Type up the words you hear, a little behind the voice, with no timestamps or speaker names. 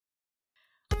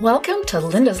Welcome to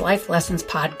Linda's Life Lessons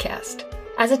podcast.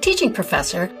 As a teaching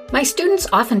professor, my students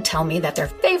often tell me that their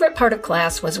favorite part of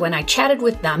class was when I chatted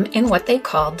with them in what they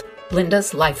called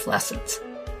Linda's Life Lessons.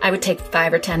 I would take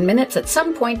 5 or 10 minutes at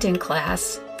some point in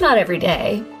class, not every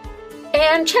day,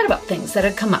 and chat about things that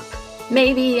had come up,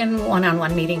 maybe in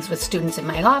one-on-one meetings with students in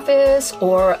my office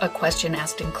or a question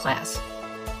asked in class.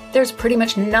 There's pretty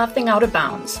much nothing out of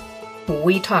bounds.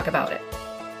 We talk about it.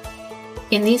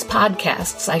 In these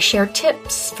podcasts, I share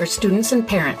tips for students and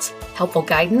parents, helpful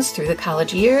guidance through the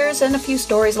college years, and a few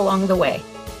stories along the way.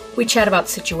 We chat about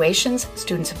situations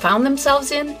students have found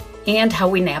themselves in and how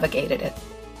we navigated it.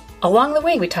 Along the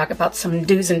way, we talk about some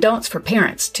do's and don'ts for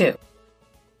parents, too.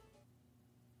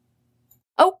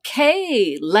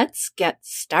 Okay, let's get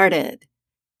started.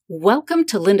 Welcome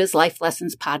to Linda's Life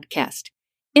Lessons podcast.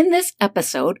 In this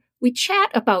episode, we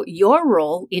chat about your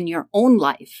role in your own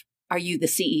life. Are you the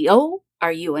CEO?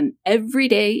 Are you an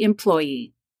everyday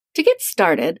employee? To get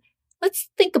started, let's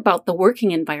think about the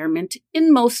working environment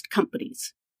in most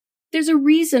companies. There's a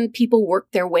reason people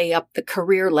work their way up the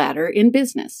career ladder in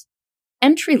business.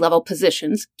 Entry-level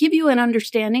positions give you an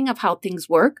understanding of how things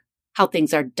work, how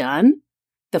things are done,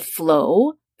 the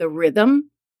flow, the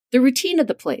rhythm, the routine of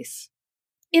the place.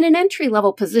 In an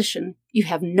entry-level position, you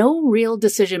have no real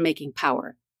decision-making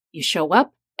power. You show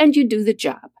up and you do the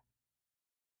job.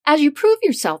 As you prove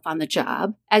yourself on the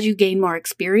job, as you gain more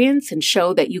experience and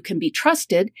show that you can be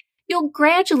trusted, you'll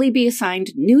gradually be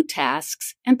assigned new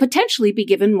tasks and potentially be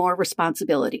given more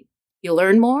responsibility. You'll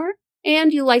learn more,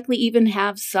 and you likely even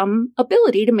have some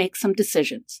ability to make some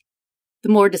decisions. The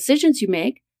more decisions you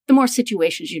make, the more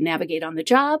situations you navigate on the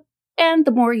job, and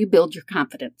the more you build your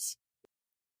confidence.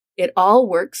 It all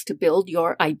works to build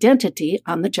your identity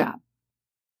on the job.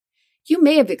 You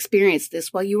may have experienced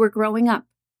this while you were growing up.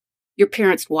 Your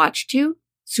parents watched you,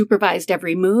 supervised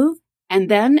every move, and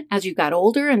then, as you got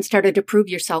older and started to prove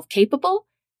yourself capable,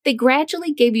 they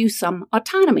gradually gave you some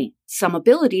autonomy, some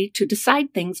ability to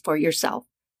decide things for yourself,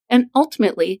 and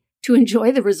ultimately to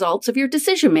enjoy the results of your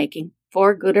decision-making,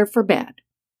 for good or for bad.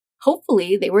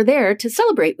 Hopefully, they were there to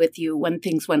celebrate with you when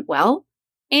things went well,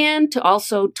 and to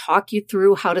also talk you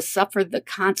through how to suffer the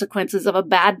consequences of a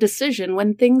bad decision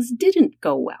when things didn't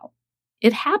go well.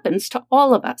 It happens to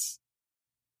all of us.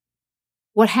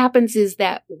 What happens is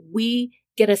that we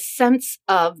get a sense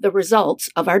of the results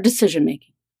of our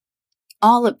decision-making.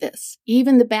 All of this,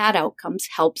 even the bad outcomes,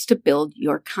 helps to build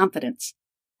your confidence.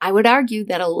 I would argue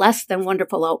that a less than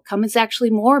wonderful outcome is actually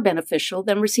more beneficial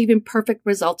than receiving perfect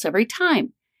results every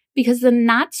time, because the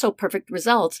not-so-perfect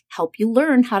results help you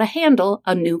learn how to handle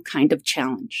a new kind of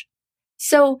challenge.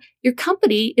 So your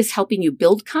company is helping you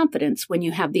build confidence when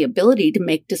you have the ability to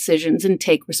make decisions and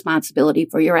take responsibility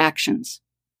for your actions.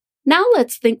 Now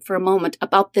let's think for a moment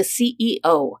about the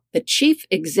CEO, the Chief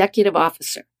Executive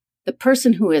Officer, the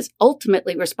person who is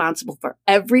ultimately responsible for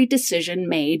every decision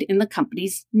made in the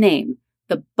company's name.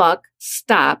 The buck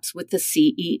stops with the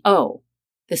CEO.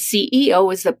 The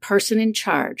CEO is the person in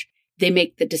charge. They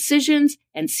make the decisions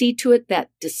and see to it that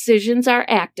decisions are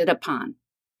acted upon.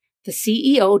 The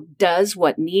CEO does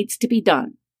what needs to be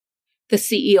done. The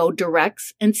CEO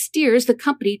directs and steers the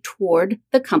company toward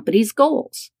the company's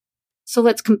goals. So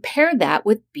let's compare that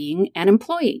with being an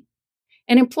employee.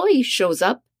 An employee shows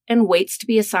up and waits to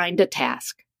be assigned a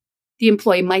task. The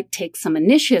employee might take some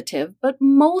initiative, but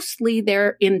mostly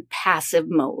they're in passive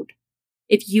mode.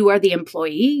 If you are the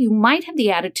employee, you might have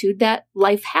the attitude that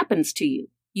life happens to you.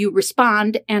 You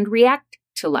respond and react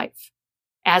to life.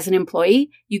 As an employee,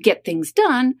 you get things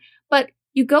done, but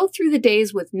you go through the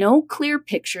days with no clear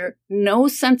picture, no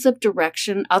sense of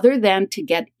direction other than to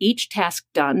get each task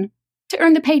done to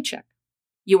earn the paycheck.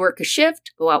 You work a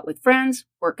shift, go out with friends,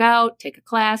 work out, take a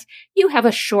class. You have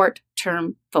a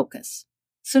short-term focus.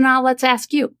 So now let's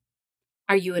ask you,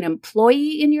 are you an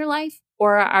employee in your life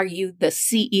or are you the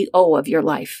CEO of your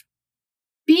life?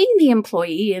 Being the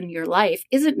employee in your life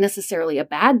isn't necessarily a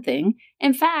bad thing.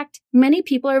 In fact, many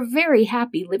people are very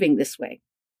happy living this way.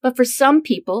 But for some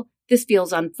people, this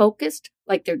feels unfocused,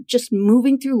 like they're just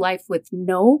moving through life with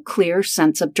no clear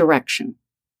sense of direction.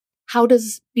 How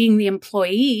does being the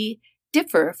employee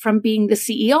differ from being the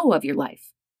CEO of your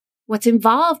life? What's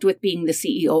involved with being the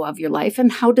CEO of your life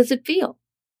and how does it feel?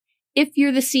 If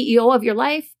you're the CEO of your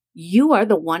life, you are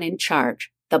the one in charge,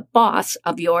 the boss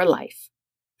of your life.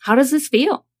 How does this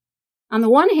feel? On the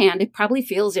one hand, it probably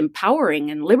feels empowering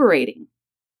and liberating.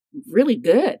 Really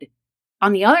good.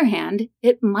 On the other hand,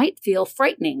 it might feel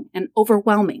frightening and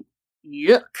overwhelming.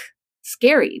 Yuck.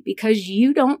 Scary because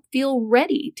you don't feel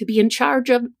ready to be in charge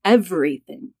of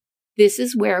everything. This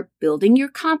is where building your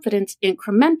confidence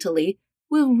incrementally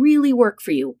will really work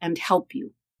for you and help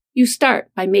you. You start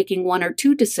by making 1 or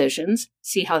 2 decisions,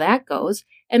 see how that goes,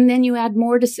 and then you add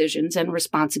more decisions and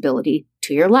responsibility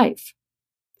to your life.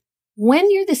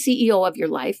 When you're the CEO of your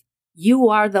life, you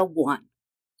are the one.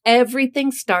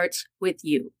 Everything starts with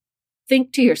you.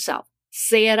 Think to yourself,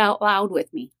 say it out loud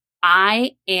with me.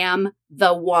 I am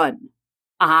the one.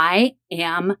 I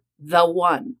am the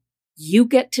one. You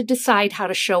get to decide how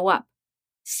to show up,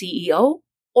 CEO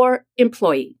or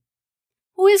employee.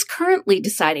 Who is currently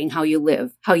deciding how you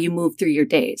live, how you move through your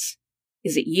days?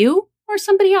 Is it you or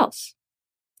somebody else?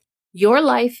 Your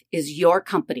life is your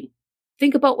company.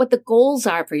 Think about what the goals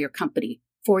are for your company,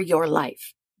 for your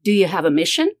life. Do you have a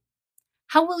mission?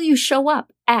 How will you show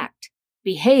up, act,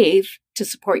 behave to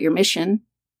support your mission,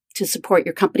 to support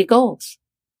your company goals?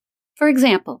 For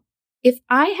example, if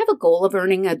I have a goal of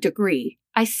earning a degree,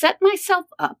 I set myself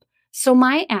up so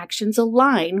my actions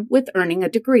align with earning a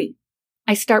degree.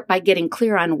 I start by getting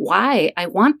clear on why I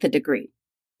want the degree.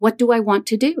 What do I want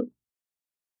to do?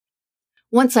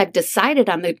 Once I've decided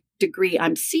on the degree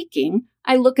I'm seeking,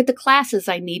 I look at the classes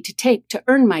I need to take to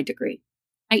earn my degree.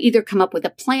 I either come up with a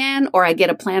plan or I get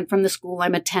a plan from the school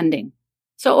I'm attending.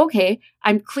 So, okay,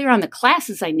 I'm clear on the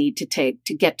classes I need to take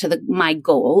to get to my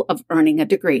goal of earning a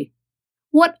degree.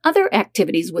 What other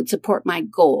activities would support my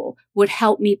goal, would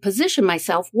help me position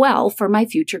myself well for my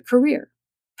future career?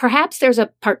 Perhaps there's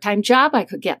a part-time job I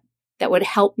could get that would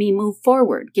help me move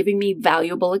forward, giving me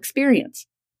valuable experience.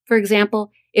 For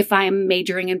example, if I'm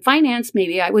majoring in finance,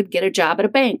 maybe I would get a job at a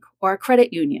bank or a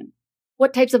credit union.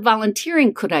 What types of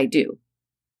volunteering could I do?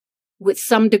 With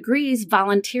some degrees,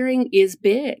 volunteering is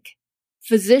big.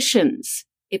 Physicians,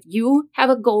 if you have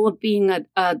a goal of being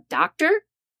a doctor,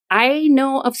 I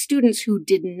know of students who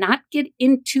did not get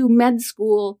into med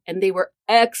school, and they were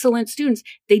excellent students.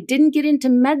 They didn't get into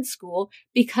med school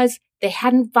because they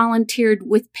hadn't volunteered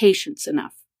with patients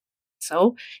enough.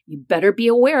 So you better be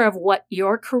aware of what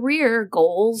your career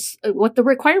goals, what the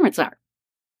requirements are.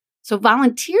 So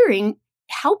volunteering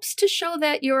helps to show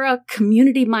that you're a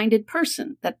community-minded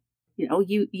person, that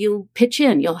you pitch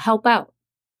in, you'll help out.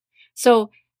 So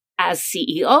as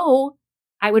CEO,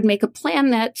 I would make a plan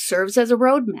that serves as a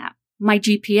roadmap, my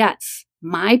GPS,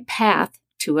 my path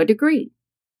to a degree.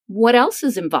 What else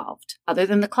is involved other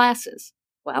than the classes?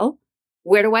 Well,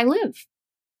 where do I live?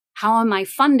 How am I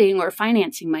funding or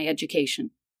financing my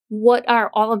education? What are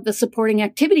all of the supporting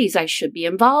activities I should be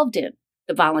involved in?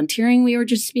 The volunteering we were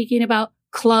just speaking about,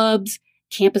 clubs,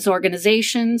 campus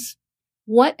organizations.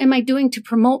 What am I doing to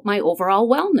promote my overall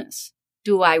wellness?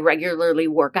 Do I regularly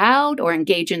work out or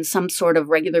engage in some sort of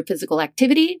regular physical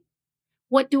activity?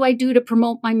 What do I do to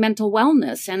promote my mental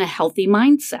wellness and a healthy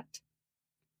mindset?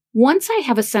 Once I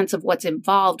have a sense of what's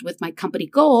involved with my company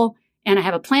goal, and I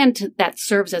have a plan that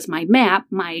serves as my map,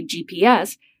 my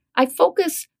GPS, I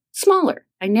focus smaller.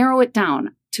 I narrow it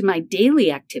down to my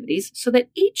daily activities so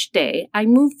that each day I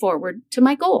move forward to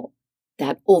my goal,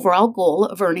 that overall goal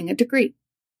of earning a degree.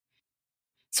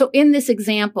 So in this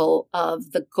example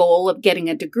of the goal of getting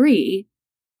a degree,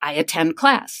 I attend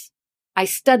class. I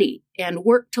study and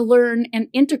work to learn and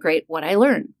integrate what I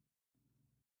learn.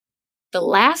 The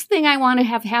last thing I want to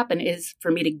have happen is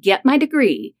for me to get my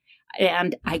degree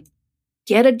and I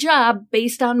get a job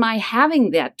based on my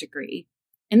having that degree.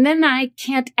 And then I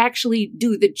can't actually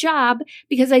do the job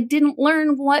because I didn't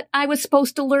learn what I was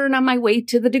supposed to learn on my way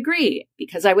to the degree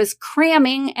because I was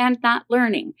cramming and not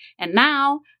learning. And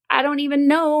now I don't even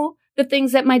know the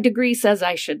things that my degree says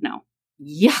I should know.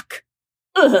 Yuck.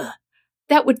 Ugh.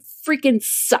 That would freaking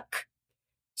suck.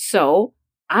 So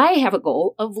I have a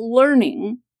goal of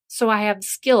learning so I have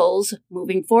skills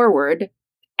moving forward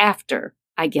after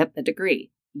I get the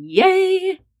degree.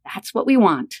 Yay! That's what we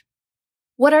want.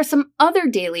 What are some other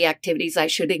daily activities I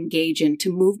should engage in to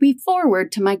move me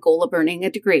forward to my goal of earning a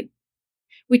degree?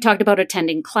 We talked about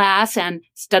attending class and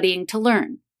studying to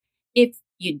learn. If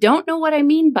you don't know what I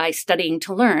mean by studying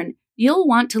to learn, you'll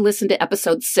want to listen to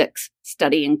episode 6,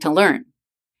 Studying to Learn.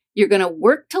 You're going to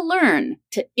work to learn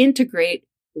to integrate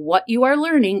what you are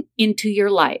learning into your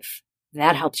life.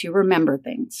 That helps you remember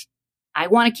things. I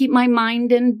want to keep my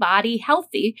mind and body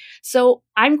healthy, so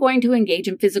I'm going to engage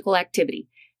in physical activity,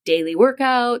 daily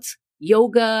workouts,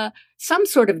 yoga, some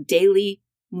sort of daily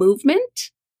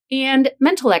movement, and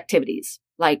mental activities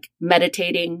like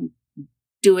meditating,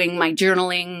 doing my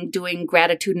journaling, doing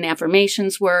gratitude and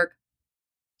affirmations work.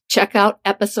 Check out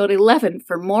episode 11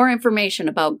 for more information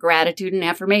about gratitude and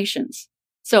affirmations.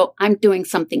 So I'm doing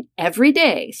something every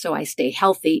day so I stay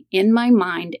healthy in my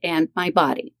mind and my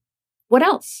body. What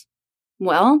else?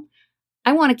 Well,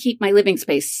 I want to keep my living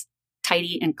space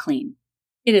tidy and clean.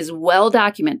 It is well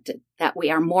documented that we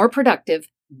are more productive,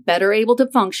 better able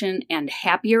to function, and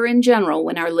happier in general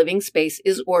when our living space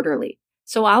is orderly.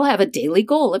 So I'll have a daily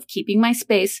goal of keeping my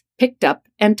space picked up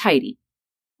and tidy.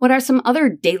 What are some other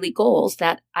daily goals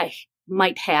that I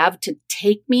might have to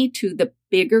take me to the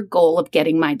bigger goal of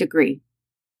getting my degree?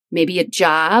 Maybe a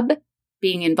job,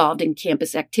 being involved in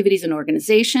campus activities and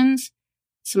organizations,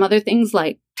 some other things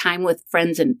like time with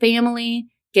friends and family,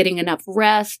 getting enough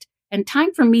rest, and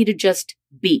time for me to just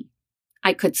be.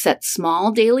 I could set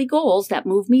small daily goals that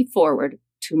move me forward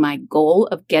to my goal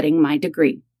of getting my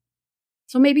degree.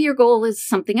 So maybe your goal is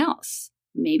something else.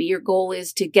 Maybe your goal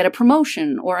is to get a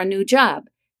promotion or a new job.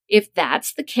 If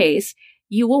that's the case,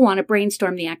 you will want to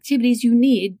brainstorm the activities you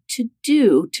need to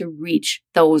do to reach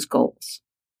those goals.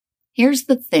 Here's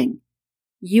the thing.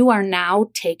 You are now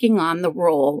taking on the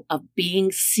role of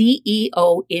being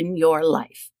CEO in your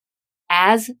life.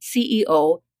 As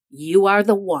CEO, you are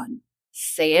the one.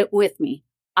 Say it with me.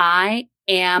 I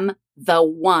am the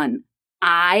one.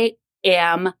 I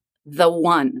am the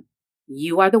one.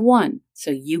 You are the one,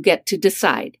 so you get to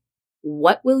decide.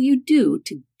 What will you do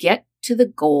to get to the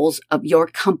goals of your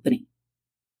company?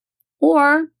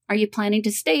 Or are you planning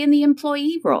to stay in the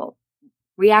employee role,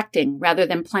 reacting rather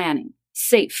than planning,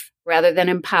 safe rather than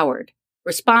empowered,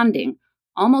 responding,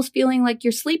 almost feeling like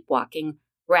you're sleepwalking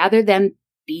rather than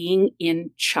being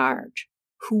in charge?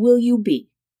 Who will you be?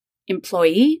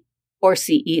 Employee or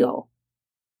CEO?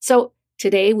 So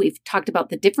today we've talked about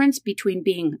the difference between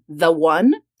being the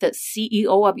one, the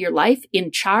CEO of your life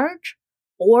in charge,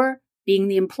 or being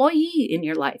the employee in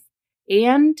your life,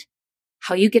 and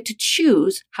how you get to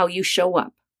choose how you show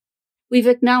up. We've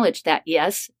acknowledged that,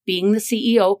 yes, being the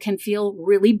CEO can feel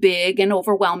really big and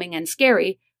overwhelming and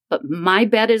scary, but my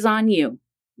bet is on you.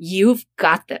 You've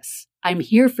got this. I'm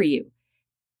here for you.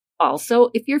 Also,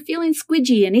 if you're feeling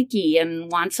squidgy and icky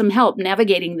and want some help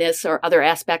navigating this or other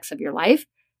aspects of your life,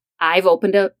 I've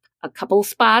opened up a couple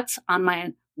spots on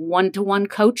my one-to-one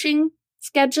coaching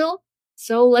schedule.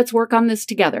 So let's work on this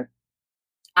together.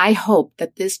 I hope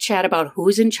that this chat about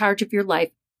who's in charge of your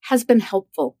life has been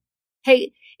helpful.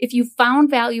 Hey, if you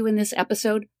found value in this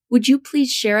episode, would you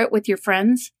please share it with your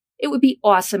friends? It would be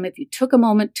awesome if you took a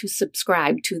moment to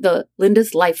subscribe to the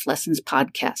Linda's Life Lessons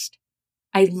podcast.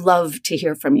 I love to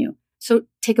hear from you. So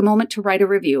take a moment to write a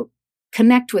review.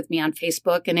 Connect with me on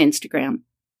Facebook and Instagram.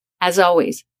 As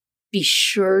always, be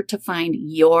sure to find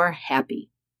you're happy.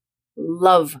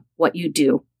 Love what you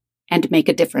do and make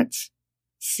a difference.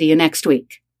 See you next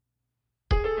week.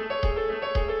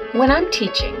 When I'm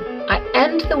teaching, I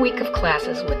end the week of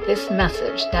classes with this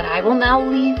message that I will now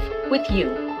leave with you,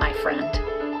 my friend.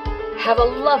 Have a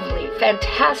lovely,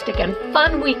 fantastic, and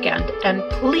fun weekend, and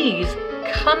please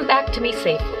come back to me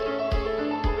safely.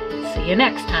 See you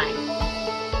next time.